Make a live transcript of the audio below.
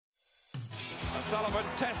O'Sullivan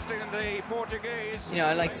testing the Portuguese.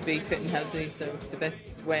 I like to be fit and healthy, so the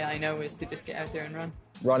best way I know is to just get out there and run.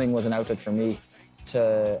 Running was an outlet for me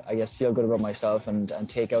to, I guess, feel good about myself and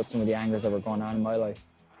take out some of the angers that were going on in my life.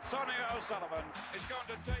 Sonia O'Sullivan is going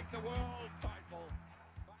to take the world title.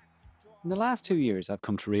 In the last 2 years, I've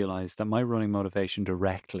come to realise that my running motivation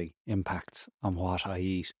directly impacts on what I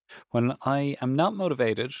eat. When I am not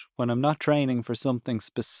motivated, when I'm not training for something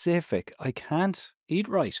specific, I can't eat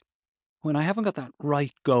right. When I haven't got that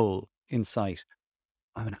right goal in sight,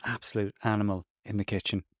 I'm an absolute animal in the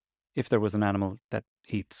kitchen. If there was an animal that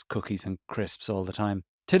eats cookies and crisps all the time.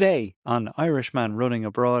 Today, on Irishman Running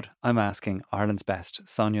Abroad, I'm asking Ireland's best,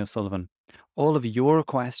 Sonia O'Sullivan, all of your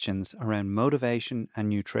questions around motivation and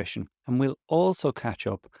nutrition. And we'll also catch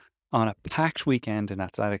up on a packed weekend in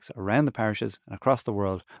athletics around the parishes and across the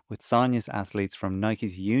world with Sonia's athletes from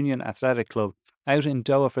Nike's Union Athletic Club out in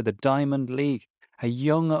Doha for the Diamond League, a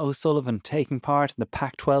young O'Sullivan taking part in the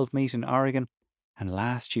Pac-12 meet in Oregon, and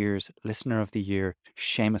last year's Listener of the Year,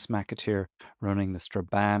 Seamus McAteer, running the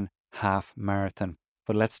Strabane Half Marathon.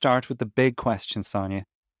 But let's start with the big question, Sonia.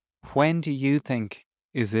 When do you think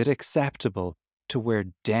is it acceptable to wear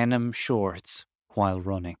denim shorts while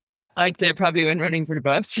running? I'd say probably when running for the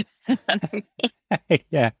bus.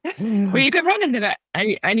 Yeah. Well, you can run into that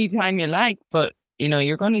any time you like, but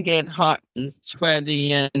you're going to get hot and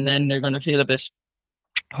sweaty, and then they're going to feel a bit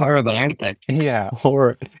horrible, aren't they? Yeah.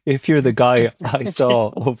 Or if you're the guy I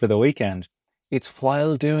saw over the weekend, it's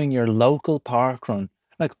while doing your local park run.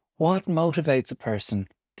 Like, what motivates a person?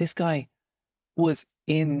 This guy was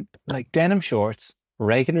in like denim shorts,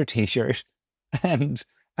 regular t-shirt, and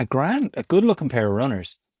a good looking pair of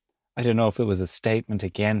runners. I don't know if it was a statement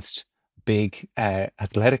against big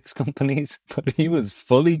athletics companies, but he was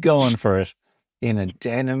fully going for it in a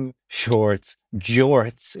denim shorts,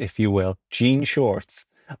 jorts, if you will, jean shorts.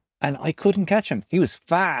 And I couldn't catch him. He was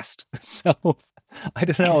fast. So I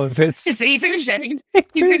don't know if it's... So he finished ahead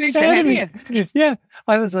of you. Yeah.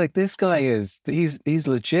 I was like, this guy he's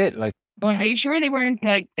legit. Like, but are you sure they weren't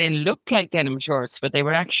they looked like denim shorts, but they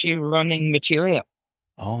were actually running material?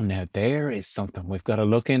 Oh, now there is something. We've got to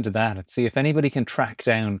look into that and see if anybody can track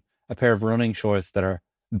down a pair of running shorts that are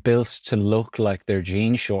built to look like their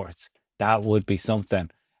jean shorts. That would be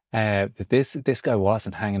something. But this guy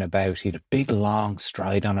wasn't hanging about. He had a big long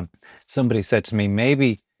stride on him. Somebody said to me,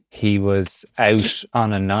 maybe he was out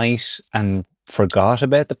on a night and forgot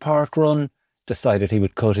about the park run, decided he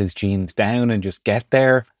would cut his jeans down and just get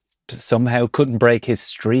there. Somehow couldn't break his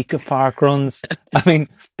streak of park runs. I mean,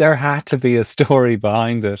 there had to be a story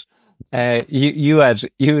behind it. You had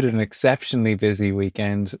an exceptionally busy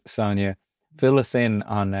weekend, Sonia. Fill us in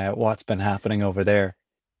on what's been happening over there.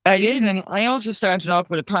 I did, and I also started off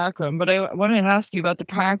with a park run, but I want to ask you about the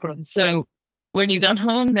park run. So when you got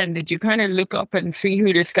home then, did you kind of look up and see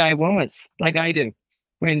who this guy was, like I do?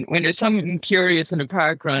 When there's something curious in a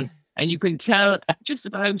park run, and you can tell just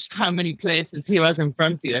about how many places he was in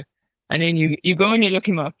front of you, and then you go and you look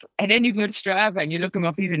him up, and then you go to Strava and you look him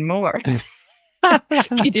up even more.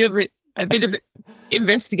 You do a bit of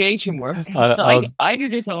investigation work. I do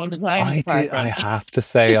this all the time. I have to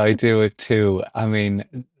say I do it too. I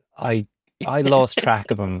mean, I lost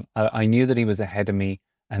track of him. I knew that he was ahead of me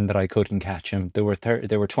and that I couldn't catch him. There were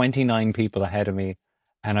 29 people ahead of me,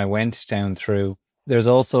 and I went down through. There's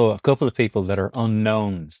also a couple of people that are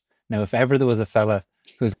unknowns. Now, if ever there was a fella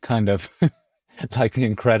who's kind of like the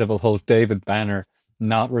Incredible Hulk, David Banner,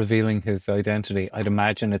 not revealing his identity, I'd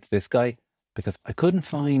imagine it's this guy, because I couldn't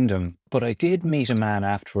find him. But I did meet a man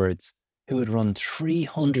afterwards who had run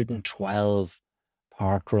 312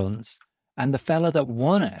 park runs. And the fella that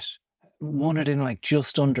won it in like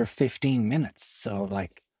just under 15 minutes. So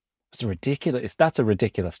like, it's ridiculous. That's a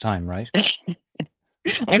ridiculous time, right?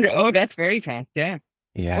 Oh, that's very fast. Yeah.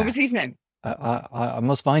 Yeah. What was his name? I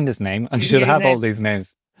must find his name. I should have all these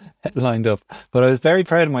names lined up. But I was very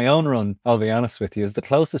proud of my own run, I'll be honest with you. It's the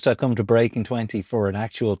closest I've come to breaking 20 for an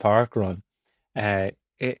actual park run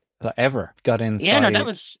ever. Got inside. Yeah, no, that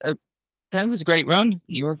was a great run.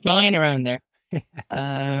 You were flying around there.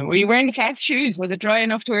 Were you wearing the fast shoes? Was it dry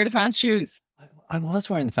enough to wear the fast shoes? I was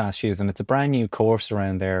wearing the fast shoes, and it's a brand new course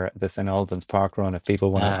around there, the St. Albans Park Run. If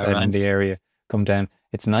people want to head in the area, come down.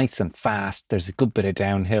 It's nice and fast. There's a good bit of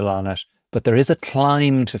downhill on it, but there is a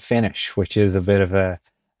climb to finish, which is a bit of a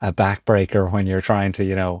backbreaker when you're trying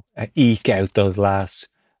to, eke out those last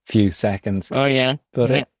few seconds. Oh, yeah. But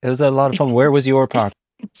it was a lot of fun. Where was your park?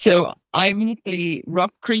 So I'm at the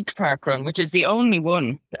Rock Creek Park Run, which is the only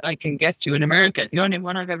one that I can get to in America. The only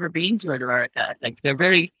one I've ever been to in America. Like, they're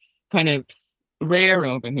very kind of rare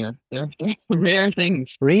over here. They're rare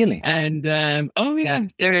things. Really? And oh yeah,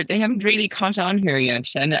 they haven't really caught on here yet.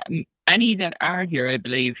 And any that are here, I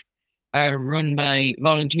believe, are run by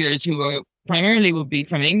volunteers who are primarily would be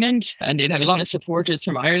from England, and they'd have a lot of supporters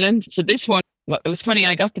from Ireland. So this one, well, it was funny.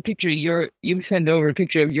 I got the picture. You sent over a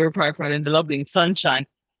picture of your park run in the lovely sunshine.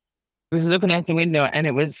 I was looking out the window, and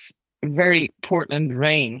it was very Portland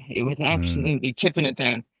rain. It was absolutely tipping it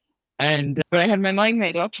down. And but I had my mind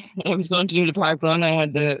made up. I was going to do the park run. I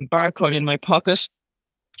had the barcode in my pocket,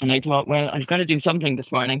 and I thought, well, I've got to do something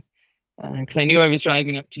this morning, because I knew I was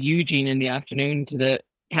driving up to Eugene in the afternoon to the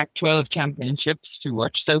Pac-12 championships to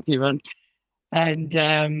watch Sophie run. And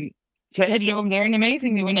so I headed over there, and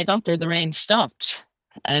amazingly, when I got there, the rain stopped,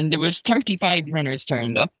 and there was 35 runners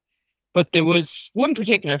turned up. But there was one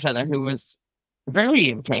particular fella who was very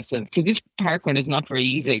impressive, because this park run is not very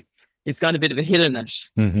easy. It's got a bit of a hill in it,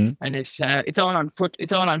 and it's all on foot.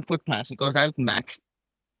 It's all on footpath. It goes out and back,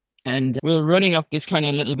 and we're running up this kind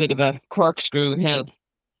of little bit of a corkscrew hill,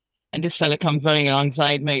 and this fella comes running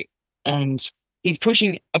alongside me, and he's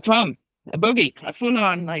pushing a buggy, a full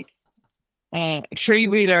on like three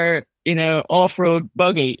wheeler, off road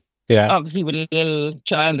buggy. Yeah, obviously with a little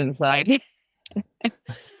child inside.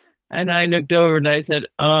 And I looked over and I said,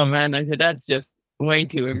 "Oh man," I said, "that's just way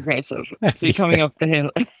too impressive to be coming up the hill."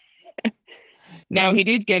 Now he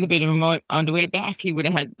did get a bit of a on the way back. He would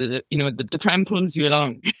have had the pram pulls you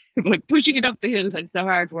along, but pushing it up the hill, that's the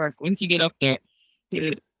hard work. Once you get up there,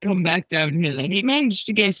 he'll come back downhill, and he managed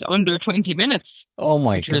to get under 20 minutes. Oh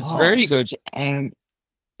my god, which was very good.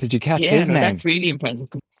 Did you catch his name? That's really impressive.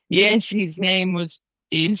 Yes, his name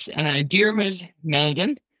is Diarmuid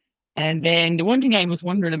Meldon. And then the one thing I was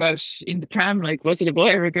wondering about in the pram, like, was it a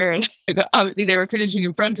boy or a girl? Obviously, they were finishing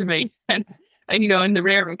in front of me. And on the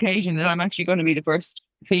rare occasion that I'm actually going to be the first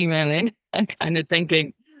female in, I'm kind of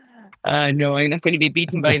thinking, no, I'm not going to be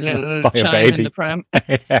beaten by a little child in the pram.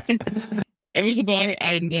 It was a boy,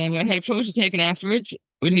 and I had a photo taken afterwards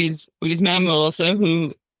with his mum also,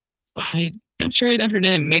 who I'm not sure I got her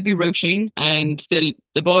name, maybe Roisin. And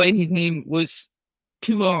the boy, his name was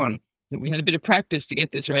Cuan. We had a bit of practice to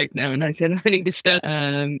get this right now, and I said, I need to spell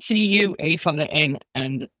C-U-A-N,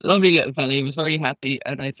 and lovely little fella. He was very happy,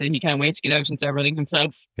 and I said he can't wait to get out and start running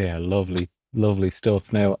himself. Yeah, lovely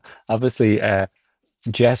stuff. Now, obviously,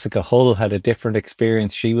 Jessica Hull had a different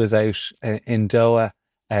experience. She was out in Doha.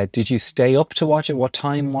 Did you stay up to watch it? What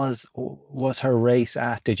time was her race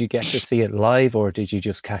at? Did you get to see it live, or did you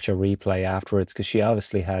just catch a replay afterwards? Because she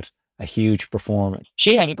obviously had a huge performance.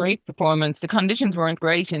 She had a great performance. The conditions weren't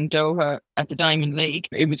great in Doha at the Diamond League.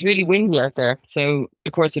 It was really windy out there. So,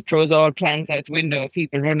 of course, it throws all plans out the window.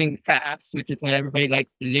 People running fast, which is what everybody likes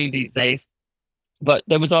to do these days. But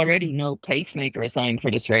there was already no pacemaker assigned for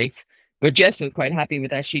this race. But Jess was quite happy with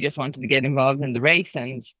that. She just wanted to get involved in the race,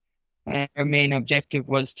 and her main objective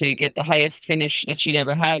was to get the highest finish that she'd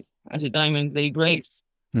ever had at a Diamond League race.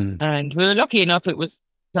 And we were lucky enough, it was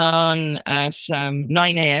on at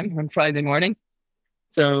 9 a.m. on Friday morning.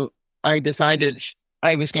 So I decided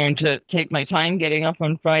I was going to take my time getting up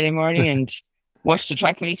on Friday morning and watch the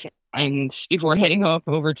track meet, and before heading up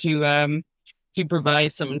over to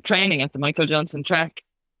supervise some training at the Michael Johnson track.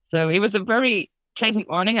 So it was a very pleasant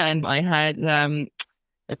morning, and I had a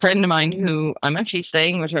friend of mine who I'm actually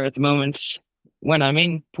staying with her at the moment when I'm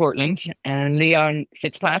in Portland, and Leon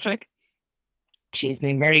Fitzpatrick. She's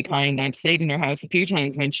been very kind. I've stayed in her house a few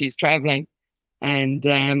times when she's traveling, and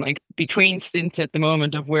like between stints at the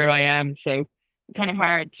moment of where I am. So it's kind of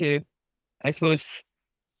hard to, I suppose,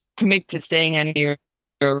 commit to staying anywhere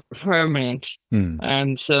permanent.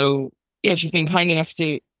 And so, yeah, she's been kind enough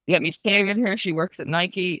to let me stay with her. She works at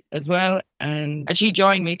Nike as well, and she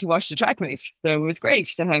joined me to watch the track meet. So it was great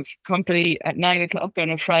to have company at 9 o'clock on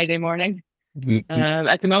a Friday morning.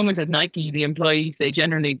 At the moment at Nike, the employees, they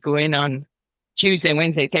generally go in on Tuesday,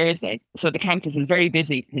 Wednesday, Thursday. So the campus is very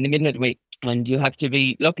busy in the middle of the week, and you have to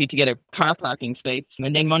be lucky to get a car parking space.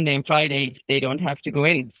 And then Monday and Friday, they don't have to go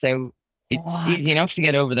in. So it's easy enough to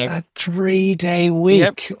get over there. A 3-day week.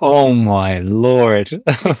 Yep. Oh my Lord.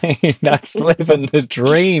 I mean, that's living the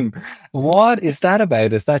dream. What is that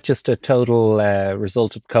about? Is that just a total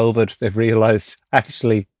result of COVID? They've realized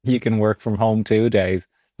actually you can work from home 2 days.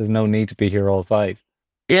 There's no need to be here all 5.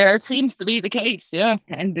 Yeah, it seems to be the case. Yeah.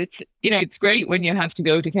 And it's, it's great when you have to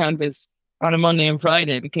go to campus on a Monday and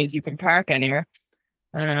Friday because you can park anywhere.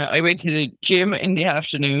 I went to the gym in the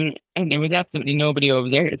afternoon, and there was absolutely nobody over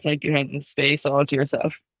there. It's like you had the space all to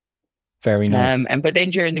yourself. Very nice. But then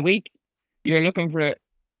during the week, you're looking for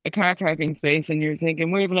a car parking space, and you're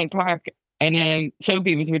thinking, where will I park? And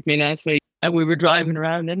Sophie was with me last week, and we were driving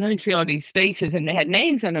around, and I see all these spaces, and they had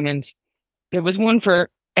names on them, and there was one for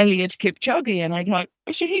Elliot Kipchoge, and I thought,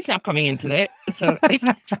 oh, sure, he's not coming in today. So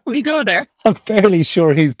we go there. I'm fairly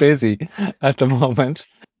sure he's busy at the moment.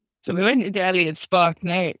 So we went into Elliot's spot.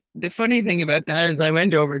 Now, the funny thing about that is I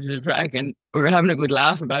went over to the track and we were having a good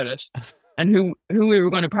laugh about it. And who we were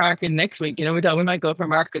going to park in next week, we thought we might go for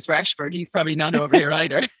Marcus Rashford. He's probably not over here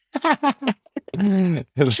either.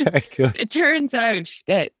 Very good. It turns out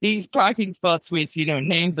that these parking spots with,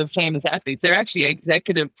 names of famous athletes, they're actually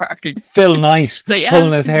executive parking. Phil Knight So,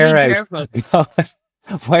 pulling his hair out. Careful.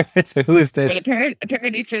 Who is this? But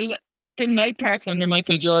apparently Phil Knight parks under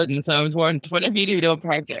Michael Jordan, so I was warned, whatever you do, don't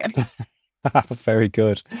park there. Very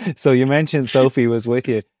good. So you mentioned Sophie was with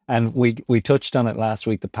you, and we touched on it last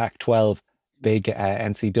week, the Pac-12 big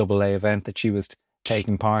NCAA event that she was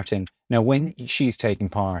taking part in. Now, when she's taking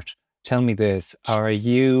part, tell me this, are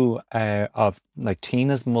you of like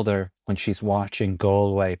Tina's mother, when she's watching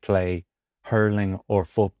Galway play hurling or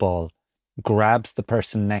football, grabs the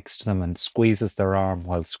person next to them and squeezes their arm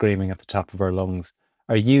while screaming at the top of her lungs?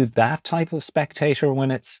 Are you that type of spectator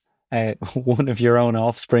when it's one of your own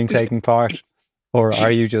offspring taking part? Or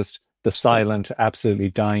are you just the silent, absolutely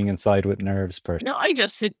dying inside with nerves person? No, I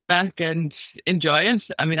just sit back and enjoy it.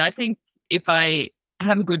 I mean, I think if I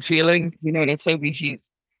have a good feeling, that Sophie,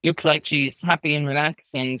 looks like she's happy and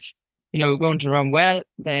relaxed and, going to run well,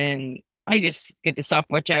 then I just get the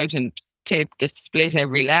stopwatch out and tape the split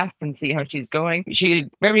every lap and see how she's going. She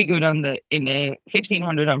did very good in the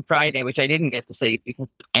 1500 on Friday, which I didn't get to see because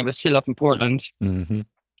I was still up in Portland. Mm-hmm.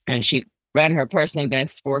 And she ran her personal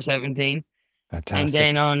best 4:17. Fantastic. And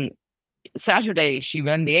then on Saturday she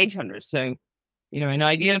ran the 800. So, in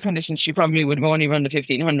ideal conditions she probably would have only run the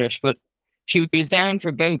 1500, but she was down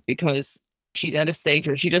for both because she's at a stage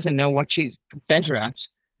where she doesn't know what she's better at.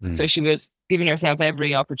 So she was giving herself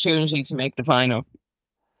every opportunity to make the final.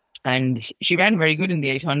 And she ran very good in the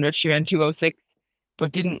 800. She ran 2:06,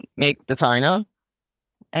 but didn't make the final.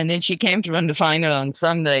 And then she came to run the final on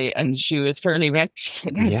Sunday, and she was fairly wrecked.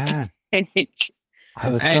 Yeah. I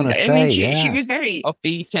was going to say, she was very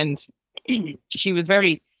upbeat, and she was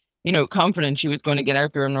very, confident she was going to get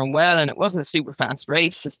out there and run well. And it wasn't a super fast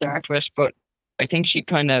race to start with, but I think she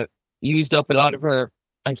kind of used up a lot of her,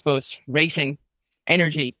 I suppose, racing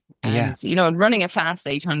energy. And, running a fast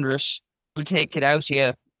 800 will take it out of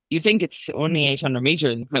you. You think it's only 800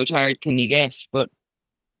 meters, how tired can you get? But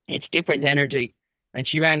it's different energy. And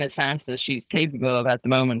she ran as fast as she's capable of at the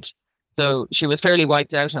moment. So she was fairly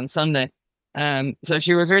wiped out on Sunday. So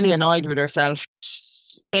she was really annoyed with herself.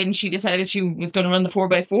 Then she decided she was going to run the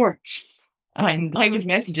 4x4. And I was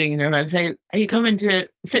messaging her and I was saying, are you coming to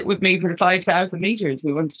sit with me for the 5,000 meters?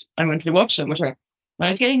 I went to watch them with her. And I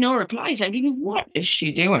was getting no replies. I was thinking, what is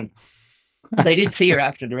she doing? I did see her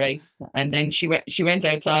after the race. And then she went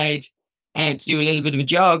outside to do a little bit of a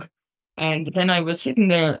jog. And then I was sitting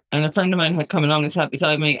there and a friend of mine had come along and sat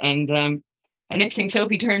beside me. And next thing,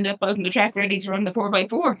 Sophie turned up out on the track ready to run the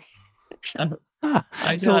 4x4. So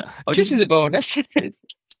I thought, this is a bonus.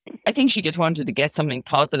 I think she just wanted to get something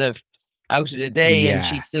positive out of the day, and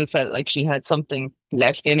she still felt like she had something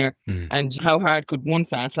left in her. And how hard could one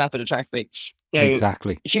fast lap at a track be? So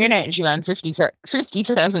exactly. She went out and she ran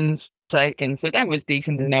 57 seconds, so that was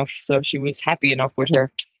decent enough. So she was happy enough with her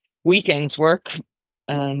weekend's work,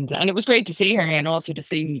 and it was great to see her, and also to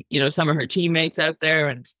see some of her teammates out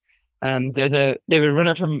there. And there's a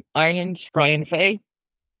runner from Ireland, Brian Fay,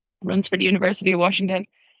 runs for the University of Washington,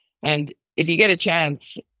 and if you get a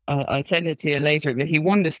chance, I'll send it to you later, but he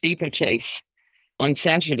won the steeplechase on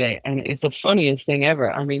Saturday, and it's the funniest thing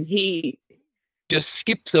ever. I mean, he just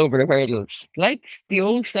skips over the hurdles, like the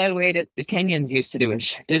old style way that the Kenyans used to do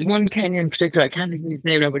it. There's one Kenyan in particular, I can't think of his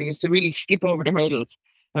name now, but he used to really skip over the hurdles.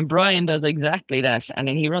 And Brian does exactly that. And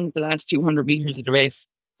then he runs the last 200 meters of the race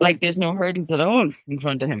like there's no hurdles at all in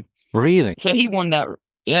front of him. Really? So he won that.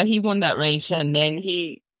 Yeah, he won that race, and then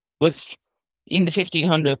he was in the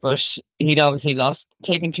 1500, but he'd obviously lost,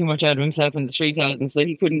 taking too much out of himself in the 3000, so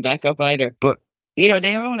he couldn't back up either. But,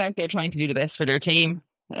 they're all out there trying to do the best for their team.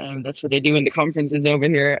 That's what they do in the conferences over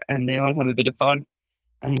here, and they all have a bit of fun.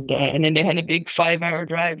 And then they had a big 5-hour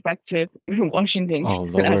drive back to Washington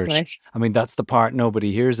last night. I mean, that's the part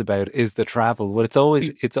nobody hears about, is the travel. Well,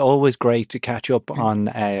 it's always great to catch up on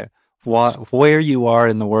where you are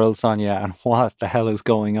in the world, Sonia, and what the hell is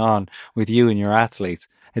going on with you and your athletes.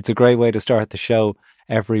 It's a great way to start the show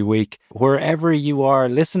every week. Wherever you are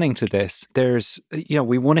listening to this,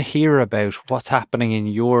 we want to hear about what's happening in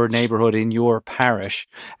your neighbourhood, in your parish.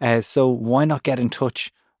 So why not get in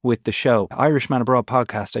touch with the show?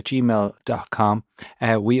 irishmanabroadpodcast@gmail.com.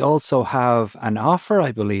 We also have an offer,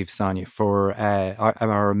 I believe, Sonia, for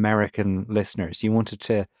our American listeners. You wanted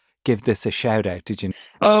to give this a shout out, did you?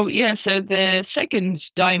 Oh, yeah. So the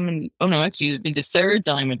second Diamond, oh no, actually, it'll be the third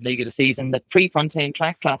Diamond League of the season, the Prefontaine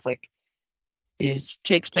Track Classic,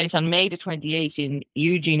 takes place on May the 28th in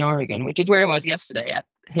Eugene, Oregon, which is where I was yesterday at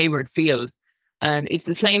Hayward Field. And it's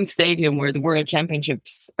the same stadium where the World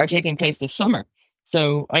Championships are taking place this summer.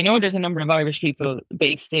 So I know there's a number of Irish people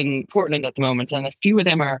based in Portland at the moment, and a few of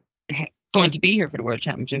them are going to be here for the World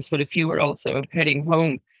Championships, but a few are also heading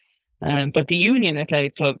home. But the Union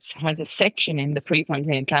Athletic Clubs has a section in the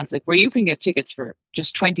Prefontaine Classic where you can get tickets for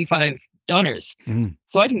just $25.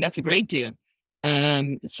 So I think that's a great deal.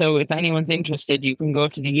 So if anyone's interested, you can go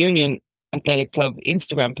to the Union Athletic Club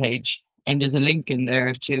Instagram page, and there's a link in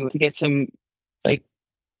there to get some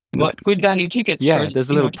good value tickets. Yeah, there's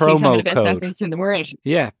a little promo code. Athletes in the world.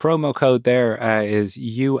 Yeah, promo code there is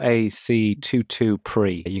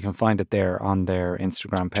UAC22PRE. You can find it there on their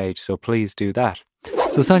Instagram page. So please do that.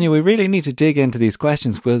 So Sonia, we really need to dig into these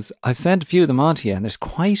questions because I've sent a few of them on to you and there's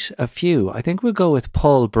quite a few. I think we'll go with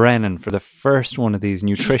Paul Brennan for the first one of these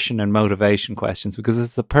nutrition and motivation questions because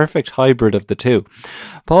it's the perfect hybrid of the two.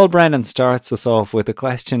 Paul Brennan starts us off with a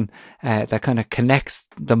question that kind of connects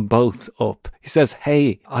them both up. He says,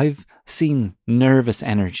 hey, I've seen nervous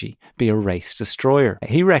energy be a race destroyer.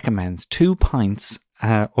 He recommends 2 pints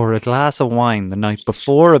or a glass of wine the night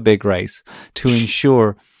before a big race to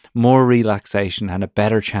ensure more relaxation and a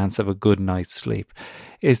better chance of a good night's sleep.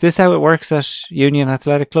 Is this how it works at Union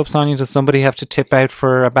Athletic Club, Sonia? Does somebody have to tip out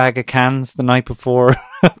for a bag of cans the night before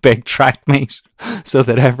a big track meet so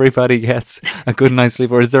that everybody gets a good night's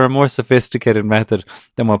sleep? Or is there a more sophisticated method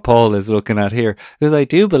than what Paul is looking at here? Because I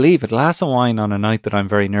do believe a glass of wine on a night that I'm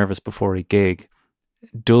very nervous before a gig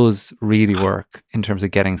does really work in terms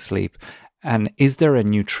of getting sleep. And is there a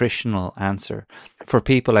nutritional answer for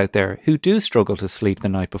people out there who do struggle to sleep the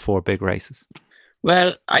night before big races?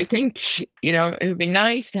 Well, I think, it would be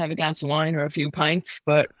nice to have a glass of wine or a few pints,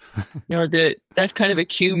 but, that kind of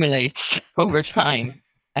accumulates over time.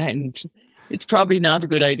 And it's probably not a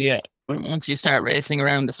good idea once you start racing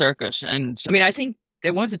around the circuit. And I think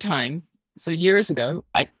there was a time, so years ago,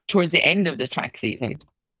 towards the end of the track season,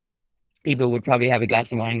 people would probably have a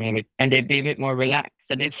glass of wine maybe, and they'd be a bit more relaxed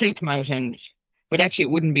and they'd sleep them out. But actually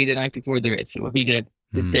it wouldn't be the night before the race. It would be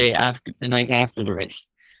the day after, the night after the race.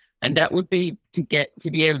 And that would be to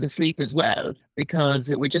be able to sleep as well, because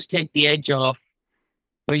it would just take the edge off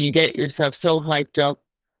when you get yourself so hyped up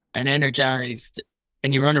and energized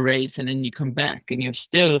and you run a race and then you come back and you're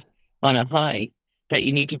still on a high that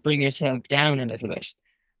you need to bring yourself down a little bit.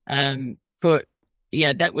 But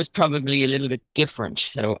yeah, that was probably a little bit different.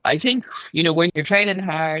 So I think, when you're training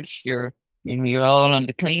hard, you're all on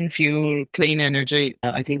the clean fuel, clean energy.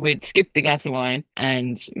 I think we'd skip the glass of wine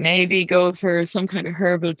and maybe go for some kind of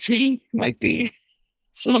herbal tea. Might be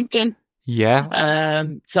something. Yeah.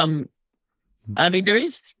 There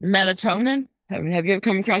is melatonin. Have you ever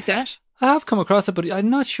come across that? I have come across it, but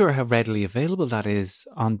I'm not sure how readily available that is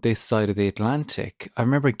on this side of the Atlantic. I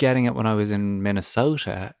remember getting it when I was in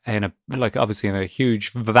Minnesota, obviously in a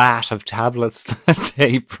huge vat of tablets that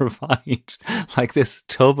they provide. Like this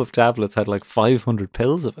tub of tablets had 500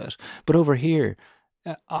 pills of it. But over here,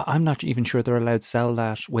 I'm not even sure they're allowed to sell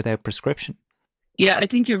that without prescription. Yeah, I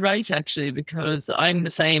think you're right, actually, because I'm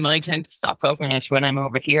the same. I tend to stock up on it when I'm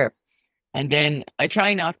over here. And then I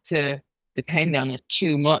try not to depend on it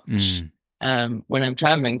too much when I'm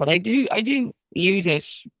traveling, but I do use it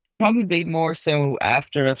probably more so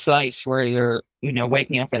after a flight where you're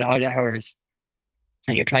waking up at odd hours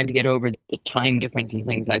and you're trying to get over the time difference and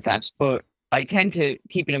things like that. But I tend to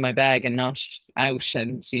keep it in my bag and not out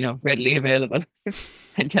and readily available.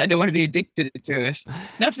 And I don't want to be addicted to it.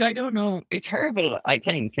 Not that I don't know, it's herbal, I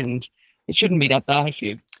think, and it shouldn't be that bad for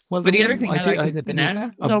you. Well, but the other thing I like is the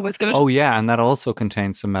banana. It's always good. Oh yeah, and that also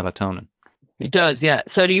contains some melatonin. It does, yeah.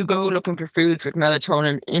 So do you go looking for foods with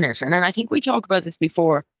melatonin in it? And then I think we talked about this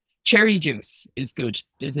before. Cherry juice is good.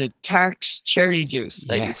 There's a tart cherry juice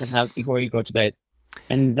that you can have before you go to bed.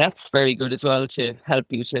 And that's very good as well to help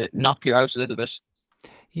you to knock you out a little bit.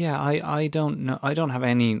 Yeah, I don't know. I don't have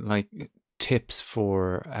any tips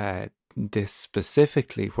for this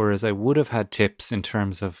specifically, whereas I would have had tips in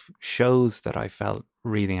terms of shows that I felt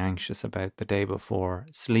really anxious about the day before.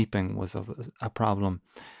 Sleeping was a problem.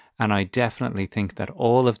 And I definitely think that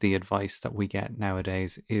all of the advice that we get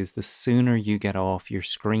nowadays is the sooner you get off your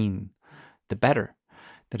screen, the better.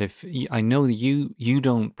 That if I know you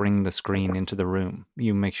don't bring the screen into the room,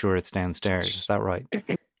 you make sure it's downstairs. Is that right?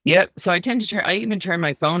 Yep. So I even turn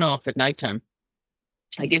my phone off at nighttime.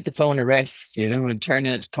 I give the phone a rest, and turn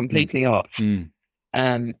it completely off. And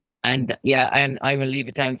I will leave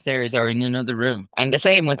it downstairs or in another room. And the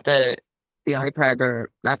same with the the iPad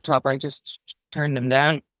or laptop, I just turn them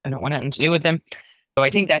down. I don't want anything to do with them. So I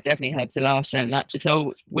think that definitely helps a lot. And that,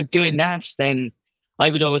 so with doing that, then I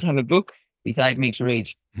would always have a book beside me to read.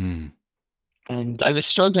 And I was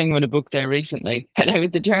struggling with a book there recently, and I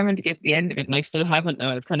was determined to get to the end of it, and I still haven't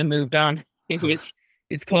now. I've kind of moved on. It's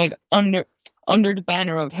called Under the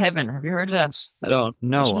Banner of Heaven. Have you heard of that at all?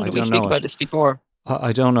 No, I don't know. We speak about this before.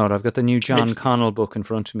 I don't know it. I've got the new John Connell book in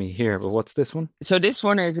front of me here, but what's this one? So this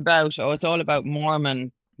one is about, it's all about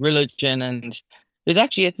Mormon religion, and there's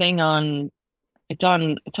actually a thing it's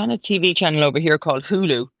on a TV channel over here called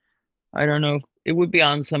Hulu. I don't know. It would be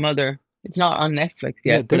on some other, it's not on Netflix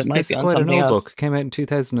yet, but it might be on something else. Book. It came out in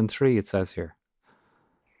 2003, it says here.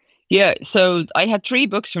 Yeah, so I had 3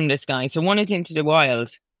 books from this guy. So one is Into the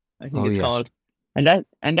Wild, I think it's called. And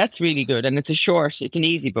that's really good. And it's an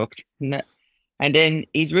easy book. And then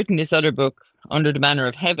he's written this other book, Under the Banner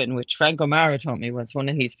of Heaven, which Frank O'Mara told me was one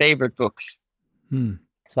of his favorite books.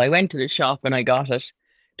 So I went to the shop and I got it.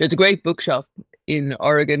 There's a great bookshop in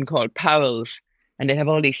Oregon called Powell's, and they have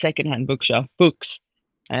all these secondhand books.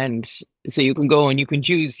 And so you can go and you can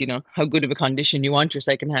choose, how good of a condition you want your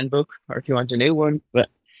secondhand book, or if you want a new one. But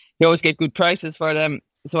you always get good prices for them.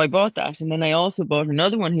 So I bought that. And then I also bought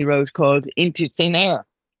another one he wrote called Into Thin Air.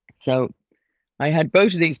 So I had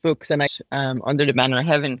both of these books and Under the Banner of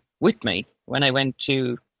Heaven with me when I went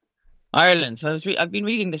to Ireland. So I've been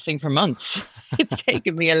reading this thing for months. It's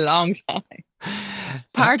taken me a long time.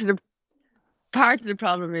 Part of the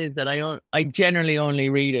problem is that I generally only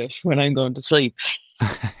read it when I'm going to sleep.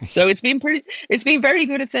 So it's been very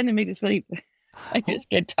good at sending me to sleep. I just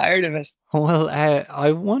get tired of it. Well,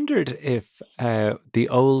 I wondered if the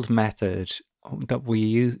old method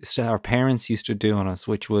that our parents used to do on us,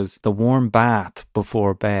 which was the warm bath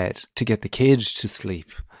before bed to get the kid to sleep.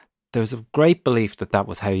 There's a great belief that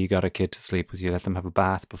was how you got a kid to sleep, was you let them have a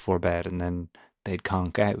bath before bed and then they'd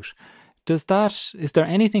conk out. Is there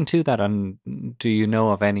anything to that? And do you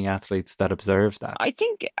know of any athletes that observe that? I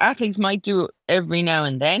think athletes might do it every now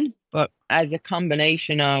and then, but as a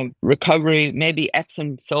combination of recovery, maybe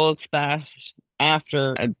Epsom salts bath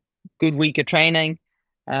after a good week of training,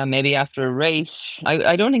 maybe after a race.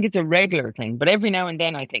 I don't think it's a regular thing, but every now and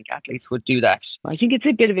then I think athletes would do that. I think it's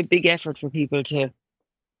a bit of a big effort for people to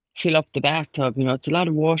fill up the bathtub. It's a lot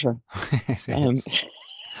of water.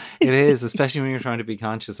 It is, especially when you're trying to be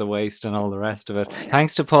conscious of waste and all the rest of it.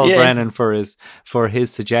 Thanks to Paul Brennan for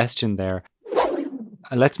his suggestion there.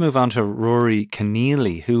 Let's move on to Rory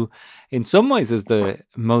Keneally, who in some ways is the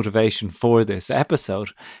motivation for this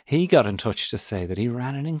episode. He got in touch to say that he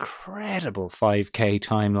ran an incredible 5K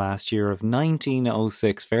time last year of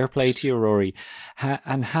 19:06. Fair play to you, Rory,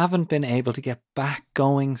 and haven't been able to get back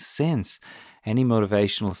going since. Any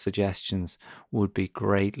motivational suggestions would be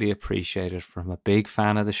greatly appreciated from a big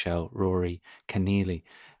fan of the show, Rory Keneally.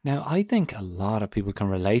 Now, I think a lot of people can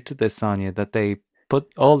relate to this, Sonia, that they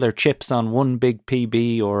put all their chips on one big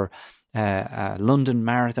PB or a London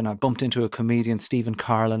Marathon. I bumped into a comedian, Stephen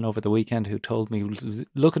Carlin, over the weekend, who told me he was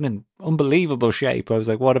looking in unbelievable shape. I was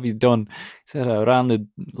like, what have you done? He said, I ran the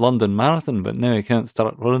London Marathon, but now I can't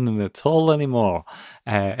start running at all anymore.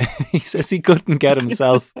 He says he couldn't get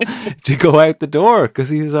himself to go out the door because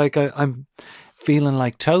he was like, I'm feeling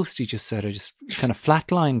like toast. He just said, I just kind of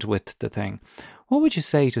flatlined with the thing. What would you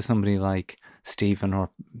say to somebody like Stephen or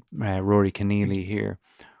Rory Keneally here,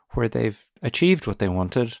 where they've achieved what they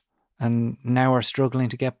wanted and now are struggling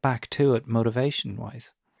to get back to it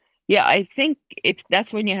motivation-wise? Yeah, I think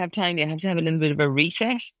that's when you have time. You have to have a little bit of a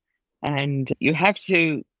reset, and you have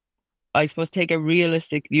to, I suppose, take a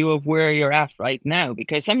realistic view of where you're at right now.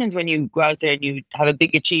 Because sometimes when you go out there and you have a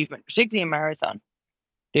big achievement, particularly a marathon,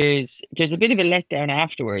 there's a bit of a letdown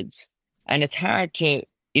afterwards, and it's hard to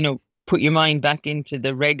put your mind back into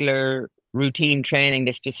the regular routine training,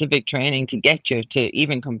 the specific training to get you to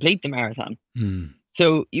even complete the marathon.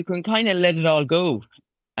 So you can kind of let it all go.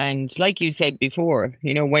 And like you said before,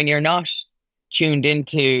 when you're not tuned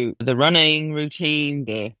into the running routine,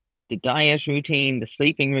 the diet routine, the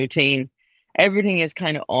sleeping routine, everything is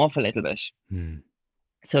kind of off a little bit.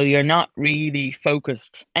 So you're not really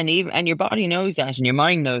focused. And your body knows that and your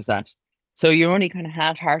mind knows that. So you're only kind of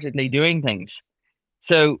half-heartedly doing things.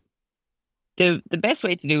 So the best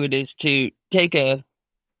way to do it is to take a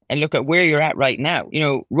look at where you're at right now.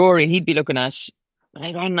 Rory, he'd be looking at,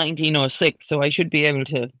 I ran 19:06, so I should be able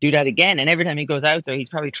to do that again. And every time he goes out there, he's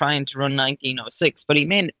probably trying to run 19:06, but he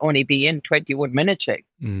may only be in 21 minute shape.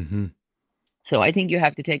 So I think you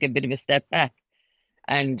have to take a bit of a step back.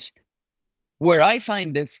 And where I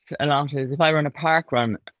find this a lot is if I run a park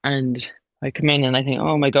run and I come in and I think,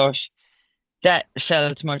 oh my gosh, that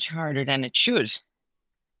felt much harder than it should.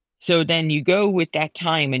 So then you go with that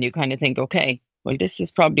time and you kind of think, okay, well, this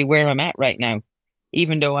is probably where I'm at right now,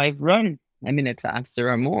 even though I've run a minute faster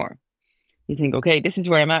or more. You think, okay, this is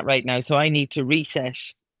where I'm at right now, so I need to reset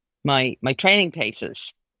my training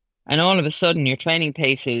paces. And all of a sudden, your training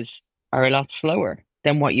paces are a lot slower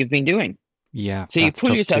than what you've been doing. Yeah, So you that's pull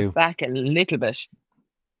tough yourself too. back a little bit.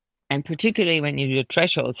 And particularly when you do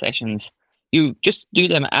threshold sessions, you just do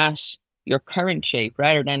them at your current shape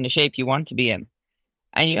rather than the shape you want to be in.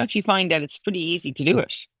 And you actually find that it's pretty easy to do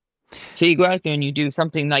it. So you go out there and you do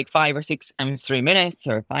something like 5 or 6 times 3 minutes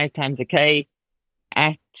or 5 times a K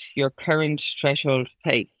at your current threshold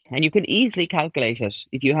pace. And you can easily calculate it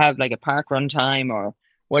if you have like a park run time or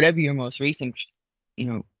whatever your most recent,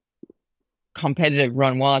 competitive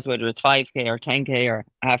run was, whether it's 5K or 10K or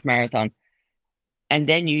half marathon. And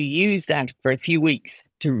then you use that for a few weeks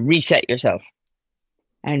to reset yourself.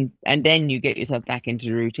 And then you get yourself back into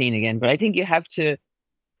the routine again. But I think you have to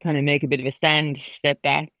kind of make a bit of a stand, step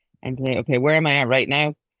back and say, okay, where am I at right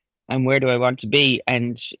now? And where do I want to be?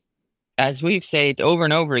 And as we've said over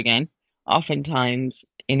and over again, oftentimes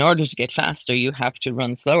in order to get faster, you have to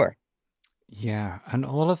run slower. Yeah, and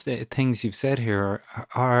all of the things you've said here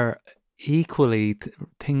are equally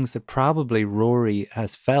things that probably Rory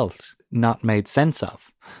has felt not made sense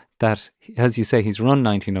of. That, as you say, he's run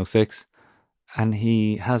 1906 and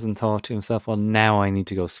he hasn't thought to himself, well, now I need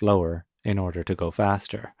to go slower in order to go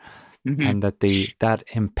faster. Mm-hmm. And that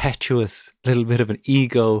impetuous little bit of an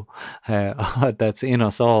ego that's in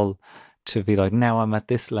us all to be like, now I'm at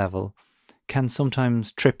this level, can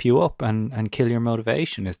sometimes trip you up and kill your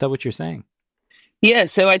motivation. Is that what you're saying? Yeah,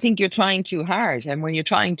 so I think you're trying too hard. And when you're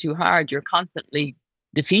trying too hard, you're constantly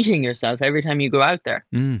defeating yourself every time you go out there.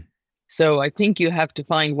 Mm. So I think you have to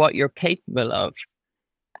find what you're capable of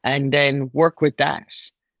and then work with that.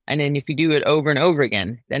 And then if you do it over and over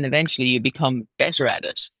again, then eventually you become better at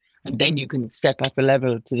it. And then you can step up a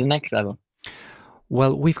level to the next level.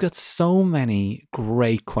 Well, we've got so many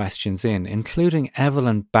great questions in, including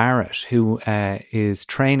Evelyn Barrett, who is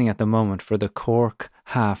training at the moment for the Cork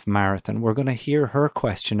Half Marathon. We're going to hear her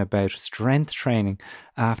question about strength training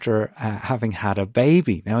after having had a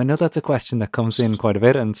baby. Now, I know that's a question that comes in quite a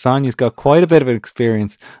bit, and Sonia's got quite a bit of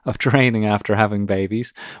experience of training after having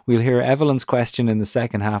babies. We'll hear Evelyn's question in the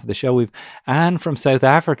second half of the show. We've Anne from South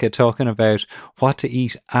Africa talking about what to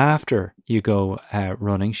eat after you go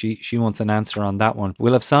running. She wants an answer on that one.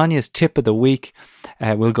 We'll have Sonia's tip of the week.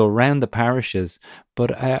 We'll go round the parishes.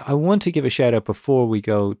 But I want to give a shout out before we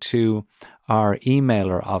go to our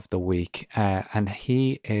emailer of the week. And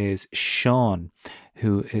he is Sean,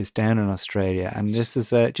 who is down in Australia. And this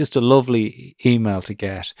is just a lovely email to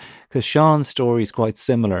get because Sean's story is quite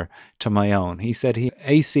similar to my own. He said he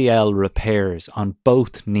ACL repairs on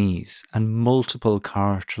both knees and multiple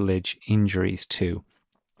cartilage injuries too,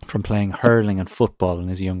 from playing hurling and football in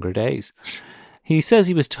his younger days. He says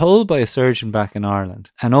he was told by a surgeon back in Ireland,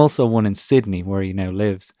 and also one in Sydney where he now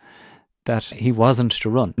lives, that he wasn't to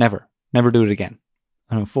run. Never do it again.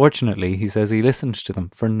 And unfortunately, he says he listened to them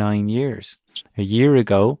for 9 years. A year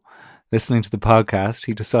ago, listening to the podcast,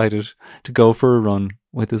 he decided to go for a run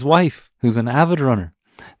with his wife, who's an avid runner.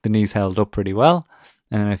 The knees held up pretty well,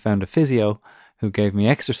 and I found a physio who gave me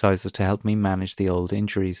exercises to help me manage the old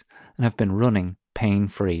injuries, and have been running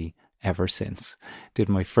pain-free ever since. Did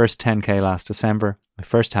my first 10k last December, my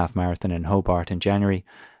first half marathon in Hobart in January,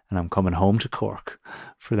 and I'm coming home to Cork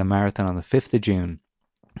for the marathon on the 5th of June,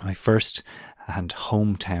 my first and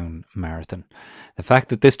hometown marathon. The fact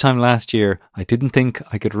that this time last year I didn't think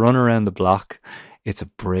I could run around the block, it's a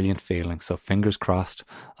brilliant feeling. So fingers crossed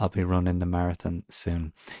I'll be running the marathon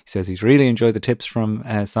soon. He says he's really enjoyed the tips from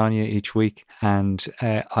Sonia each week. And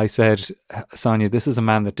I said, Sonia, this is a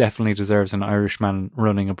man that definitely deserves an Irishman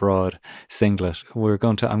running abroad singlet. I'm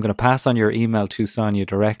going to pass on your email to Sonia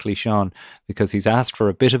directly, Sean, because he's asked for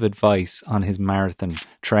a bit of advice on his marathon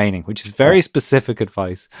training, which is very specific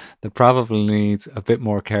advice that probably needs a bit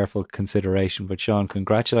more careful consideration. But Sean,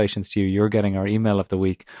 congratulations to you. You're getting our email of the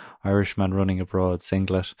week, Irishman running abroad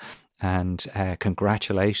singlet, and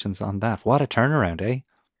congratulations on that. What a turnaround, eh?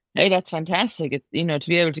 Hey, that's fantastic. To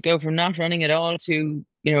be able to go from not running at all to,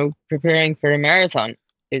 preparing for a marathon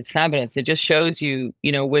is fabulous. It just shows you,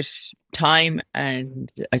 with time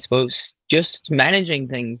and I suppose just managing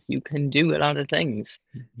things, you can do a lot of things.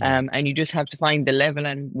 Yeah. And you just have to find the level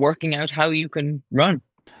and working out how you can run.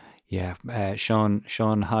 Yeah, Sean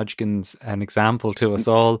Hodgkins, an example to us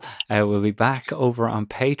all. We'll be back over on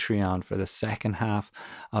Patreon for the second half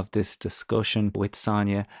of this discussion with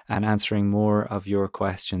Sonia and answering more of your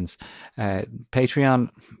questions. Patreon,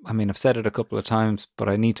 I mean, I've said it a couple of times, but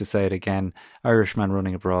I need to say it again. Irishman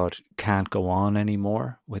Running Abroad can't go on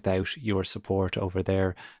anymore without your support over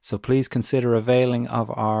there. So please consider availing of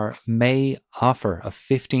our May offer of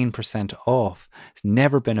 15% off. It's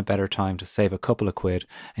never been a better time to save a couple of quid,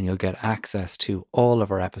 and you'll get access to all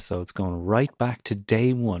of our episodes going right back to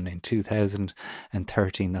day one in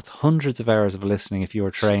 2013. That's hundreds of hours of listening if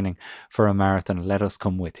you're training for a marathon. Let us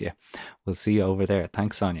come with you. We'll see you over there.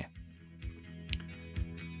 Thanks, Sonia.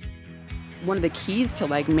 One of the keys to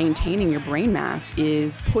like maintaining your brain mass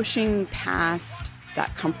is pushing past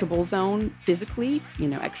that comfortable zone physically, you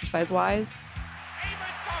know, exercise wise.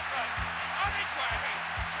 Eamon Coughlin on his way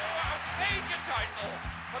to a major title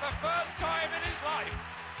for the first time in his life.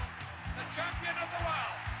 The champion of the world.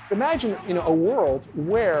 Imagine, you know, a world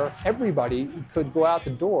where everybody could go out the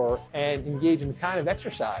door and engage in the kind of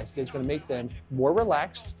exercise that's going to make them more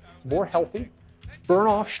relaxed, more healthy, burn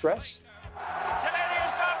off stress. Delaney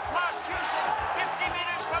has gone past Houston, 50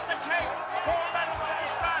 meters from the tape. Gold medal in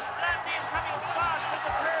his grasp. Landy is coming fast with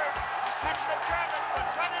the curve. Catching the German, but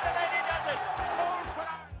Conor Delaney does it.